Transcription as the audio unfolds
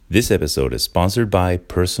This episode is sponsored by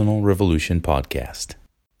Personal Revolution Podcast.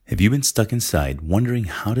 Have you been stuck inside wondering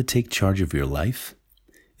how to take charge of your life?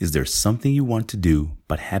 Is there something you want to do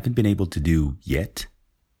but haven't been able to do yet?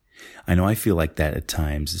 I know I feel like that at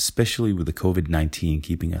times, especially with the COVID-19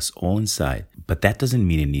 keeping us all inside, but that doesn't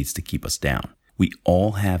mean it needs to keep us down. We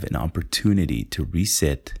all have an opportunity to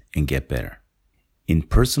reset and get better. In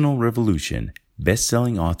Personal Revolution,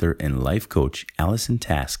 best-selling author and life coach Allison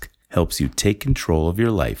Task helps you take control of your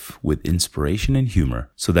life with inspiration and humor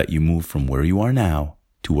so that you move from where you are now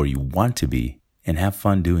to where you want to be and have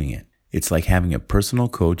fun doing it. It's like having a personal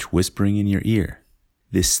coach whispering in your ear.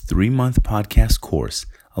 This 3-month podcast course,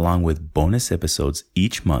 along with bonus episodes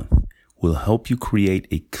each month, will help you create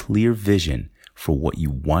a clear vision for what you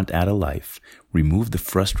want out of life, remove the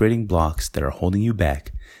frustrating blocks that are holding you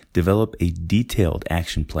back, develop a detailed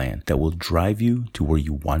action plan that will drive you to where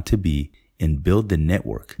you want to be, and build the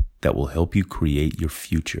network that will help you create your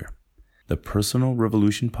future. The Personal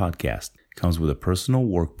Revolution Podcast comes with a personal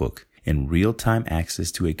workbook and real-time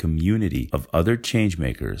access to a community of other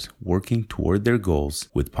changemakers working toward their goals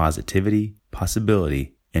with positivity,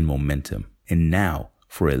 possibility, and momentum. And now,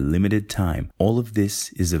 for a limited time, all of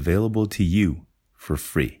this is available to you for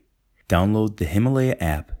free. Download the Himalaya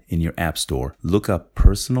app in your app store, look up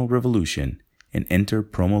Personal Revolution, and enter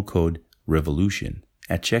promo code REVOLUTION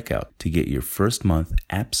at checkout to get your first month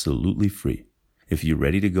absolutely free. If you're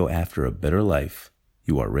ready to go after a better life,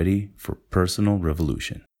 you are ready for Personal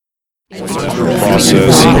Revolution. Please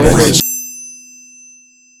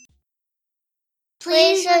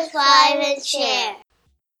subscribe and share.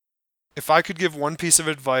 If I could give one piece of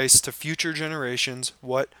advice to future generations,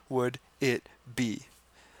 what would it be?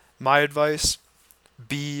 My advice?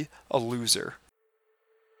 Be a loser.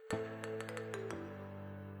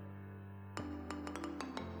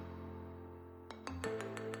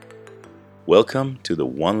 Welcome to the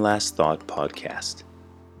One Last Thought podcast,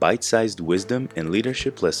 bite-sized wisdom and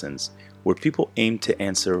leadership lessons where people aim to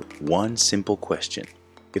answer one simple question.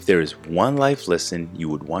 If there is one life lesson you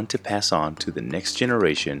would want to pass on to the next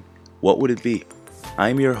generation, what would it be?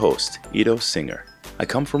 I'm your host, Ido Singer. I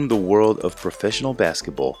come from the world of professional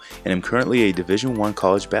basketball and am currently a Division I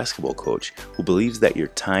college basketball coach who believes that your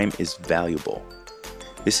time is valuable.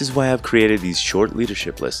 This is why I've created these short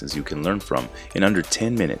leadership lessons you can learn from in under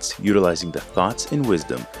 10 minutes, utilizing the thoughts and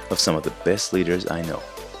wisdom of some of the best leaders I know.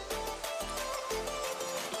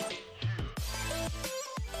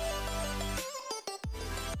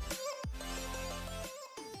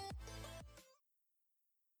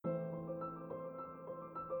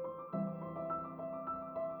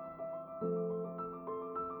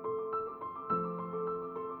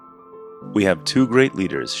 We have two great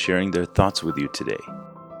leaders sharing their thoughts with you today.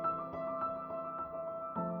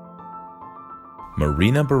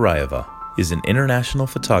 Marina Barayeva is an international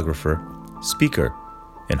photographer, speaker,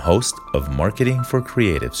 and host of Marketing for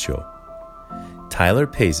Creatives show. Tyler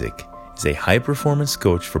Pazik is a high-performance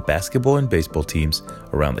coach for basketball and baseball teams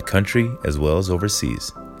around the country as well as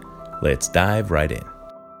overseas. Let's dive right in.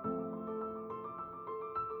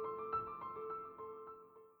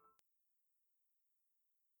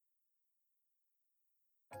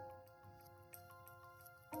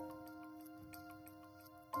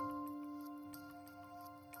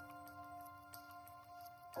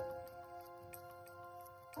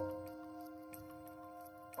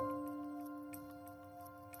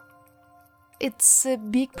 It's a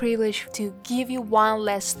big privilege to give you one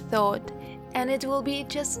last thought, and it will be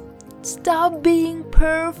just stop being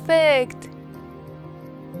perfect.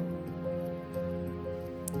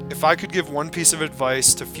 If I could give one piece of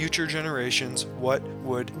advice to future generations, what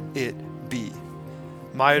would it be?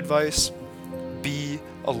 My advice? Be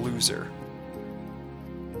a loser.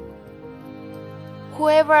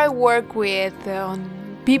 Whoever I work with,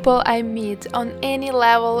 people I meet on any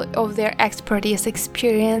level of their expertise,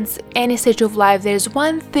 experience, any stage of life, there's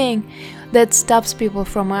one thing that stops people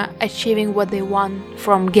from achieving what they want,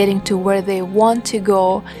 from getting to where they want to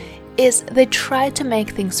go, is they try to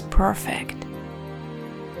make things perfect.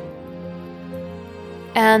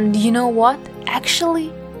 And you know what?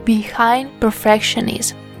 Actually, behind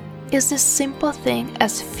perfectionism is this simple thing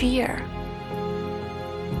as fear.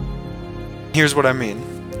 Here's what I mean.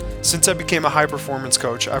 Since I became a high-performance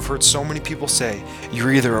coach, I've heard so many people say,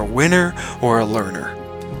 you're either a winner or a learner.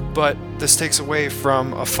 But this takes away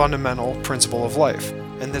from a fundamental principle of life.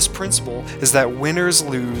 And this principle is that winners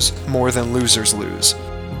lose more than losers lose.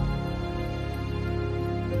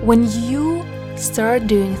 When you start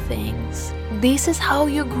doing things, this is how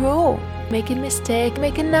you grow. Making mistake,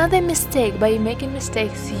 make another mistake. By making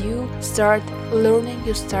mistakes, you start learning,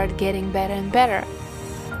 you start getting better and better.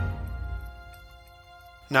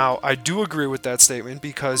 Now, I do agree with that statement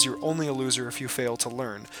because you're only a loser if you fail to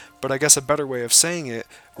learn, but I guess a better way of saying it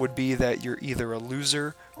would be that you're either a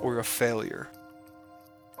loser or a failure.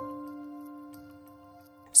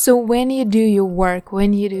 So when you do your work,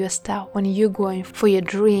 when you do your stuff, when you're going for your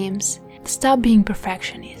dreams, stop being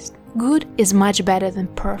perfectionist. Good is much better than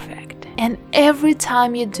perfect. And every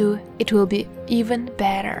time you do, it will be even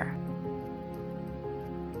better.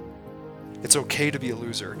 It's okay to be a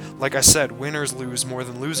loser. Like I said, winners lose more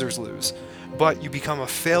than losers lose. But you become a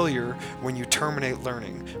failure when you terminate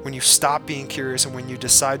learning, when you stop being curious, and when you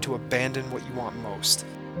decide to abandon what you want most.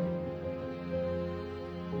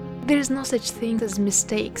 There's no such thing as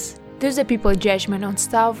mistakes. There's a people judgment on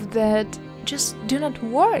stuff that just do not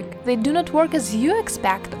work. They do not work as you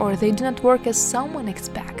expect, or they do not work as someone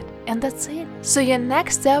expect. And that's it. So your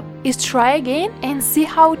next step is try again and see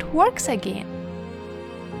how it works again.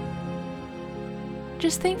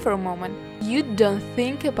 Just think for a moment. You don't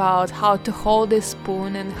think about how to hold a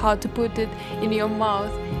spoon and how to put it in your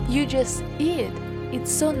mouth. You just eat.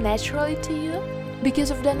 It's so naturally to you because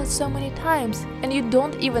you've done it so many times, and you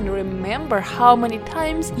don't even remember how many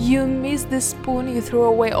times you missed the spoon, you threw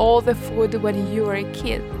away all the food when you were a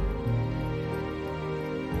kid.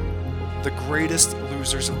 The greatest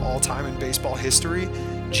losers of all time in baseball history: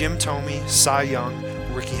 Jim Thome, Cy Young,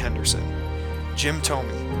 Rickey Henderson. Jim Thome,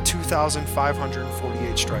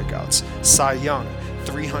 2,548 strikeouts. Cy Young,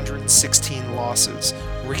 316 losses.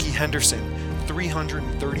 Rickey Henderson,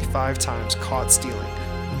 335 times caught stealing,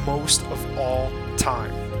 most of all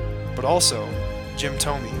time. But also, Jim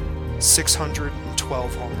Thome,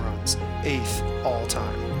 612 home runs, 8th all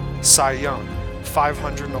time. Cy Young,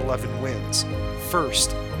 511 wins,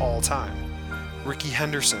 1st all time. Rickey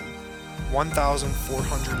Henderson,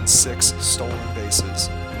 1,406 stolen bases,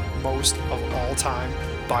 most of all time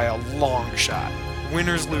by a long shot.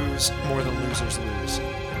 Winners lose more than losers lose.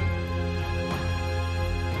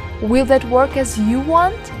 Will that work as you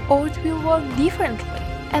want, or it will work differently?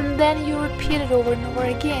 And then you repeat it over and over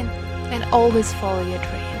again, and always follow your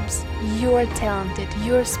dreams. You are talented,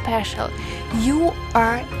 you are special, you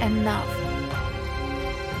are enough.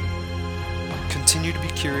 Continue to be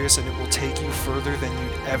curious, and it will take you further than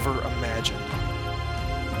you'd ever imagined.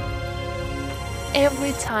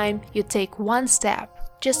 Every time you take one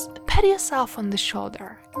step, just pat yourself on the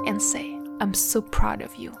shoulder and say, I'm so proud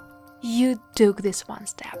of you. You took this one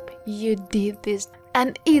step, you did this,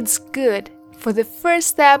 and it's good. For the first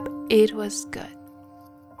step, it was good.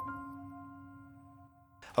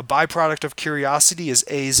 A byproduct of curiosity is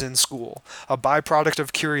A's in school. A byproduct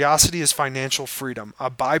of curiosity is financial freedom.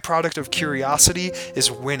 A byproduct of curiosity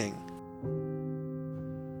is winning.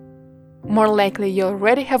 More likely you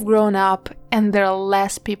already have grown up, and there are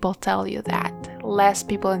less people tell you that. Less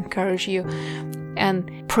people encourage you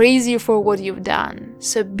and praise you for what you've done.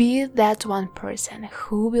 So be that one person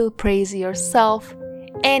who will praise yourself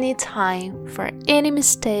anytime for any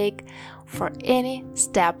mistake, for any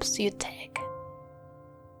steps you take.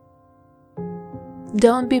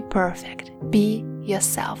 Don't be perfect. Be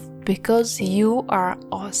yourself, because you are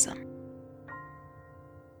awesome.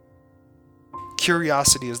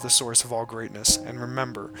 Curiosity is the source of all greatness, and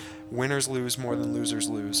remember, winners lose more than losers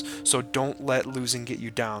lose, so don't let losing get you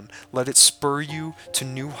down. Let it spur you to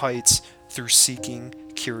new heights through seeking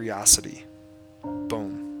curiosity.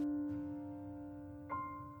 Boom.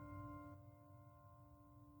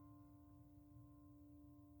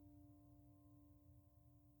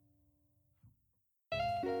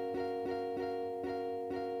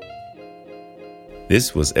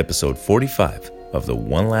 This was episode 45 of the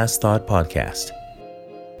One Last Thought podcast.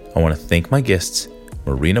 I want to thank my guests,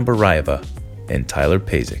 Marina Baraeva and Tyler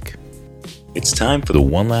Pazik. It's time for the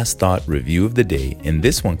One Last Thought review of the day, and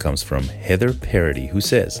this one comes from Heather Parody, who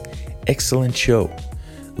says, "Excellent show.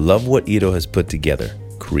 Love what Ito has put together.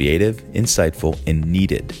 Creative, insightful, and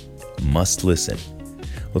needed. Must listen."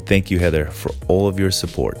 Well, thank you, Heather, for all of your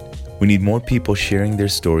support. We need more people sharing their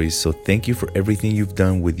stories, so thank you for everything you've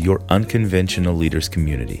done with your unconventional leaders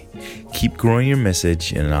community. Keep growing your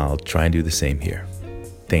message, and I'll try and do the same here.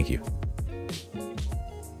 Thank you.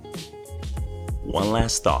 One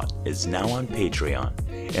Last Thought is now on Patreon,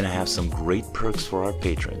 and I have some great perks for our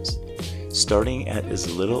patrons. Starting at as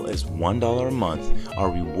little as $1 a month, our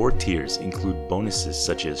reward tiers include bonuses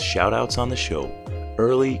such as shoutouts on the show,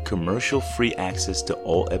 early commercial-free access to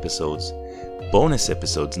all episodes, bonus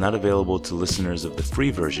episodes not available to listeners of the free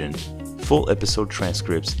version, full episode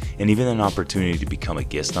transcripts, and even an opportunity to become a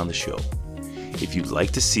guest on the show. If you'd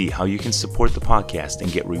like to see how you can support the podcast and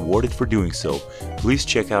get rewarded for doing so, please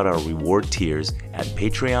check out our reward tiers at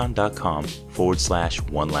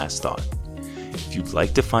patreon.com/onelastthought. If you'd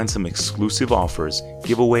like to find some exclusive offers,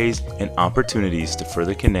 giveaways, and opportunities to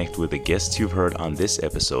further connect with the guests you've heard on this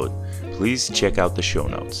episode, please check out the show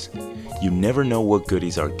notes. You never know what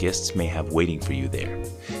goodies our guests may have waiting for you there.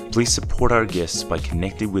 Please support our guests by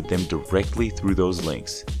connecting with them directly through those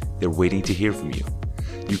links. They're waiting to hear from you.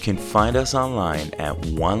 You can find us online at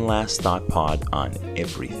One Last Thought Pod on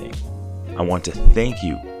everything. I want to thank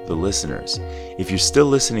you, the listeners. If you're still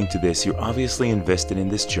listening to this, you're obviously invested in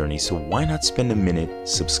this journey, so why not spend a minute,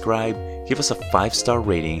 subscribe, give us a 5-star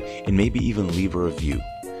rating, and maybe even leave a review.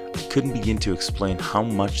 I couldn't begin to explain how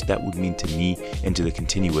much that would mean to me and to the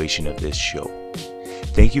continuation of this show.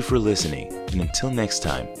 Thank you for listening, and until next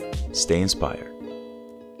time, stay inspired.